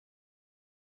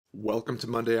Welcome to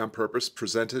Monday on Purpose,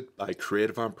 presented by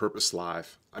Creative on Purpose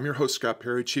Live. I'm your host, Scott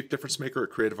Perry, Chief Difference Maker at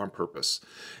Creative on Purpose.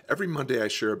 Every Monday, I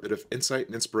share a bit of insight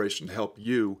and inspiration to help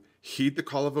you heed the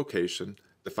call of vocation,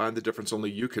 define the difference only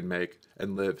you can make,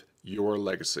 and live your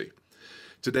legacy.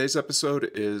 Today's episode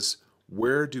is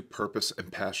Where Do Purpose and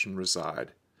Passion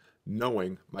Reside?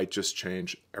 Knowing might just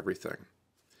change everything.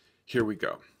 Here we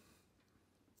go.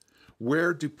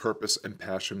 Where do purpose and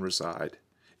passion reside?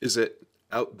 Is it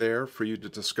out there for you to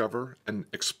discover and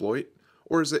exploit,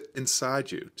 or is it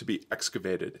inside you to be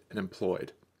excavated and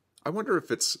employed? I wonder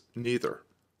if it's neither,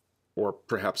 or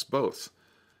perhaps both.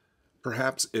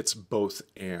 Perhaps it's both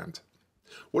and.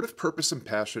 What if purpose and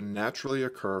passion naturally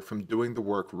occur from doing the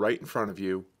work right in front of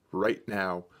you, right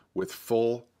now, with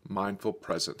full, mindful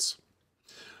presence?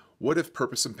 What if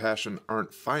purpose and passion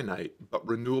aren't finite, but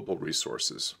renewable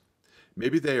resources?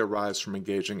 Maybe they arise from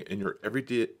engaging in your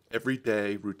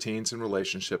everyday routines and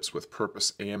relationships with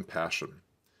purpose and passion.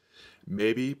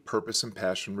 Maybe purpose and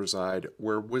passion reside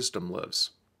where wisdom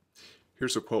lives.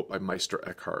 Here's a quote by Meister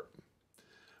Eckhart.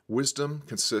 Wisdom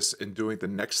consists in doing the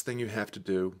next thing you have to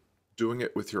do, doing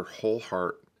it with your whole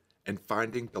heart, and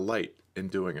finding delight in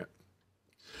doing it.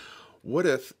 What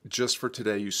if, just for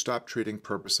today, you stop treating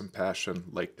purpose and passion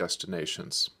like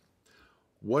destinations?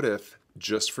 What if,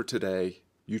 just for today,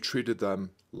 you treated them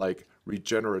like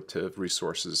regenerative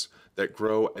resources that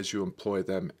grow as you employ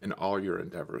them in all your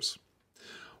endeavors?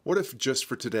 What if just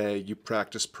for today you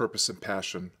practice purpose and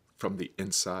passion from the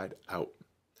inside out?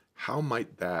 How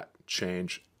might that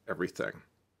change everything?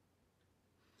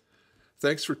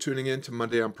 Thanks for tuning in to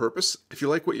Monday on Purpose. If you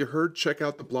like what you heard, check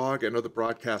out the blog and other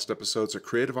broadcast episodes at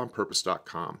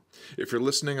creativeonpurpose.com. If you're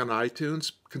listening on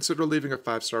iTunes, consider leaving a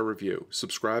 5-star review,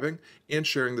 subscribing, and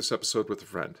sharing this episode with a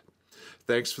friend.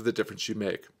 Thanks for the difference you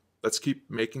make. Let's keep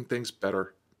making things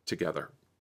better together.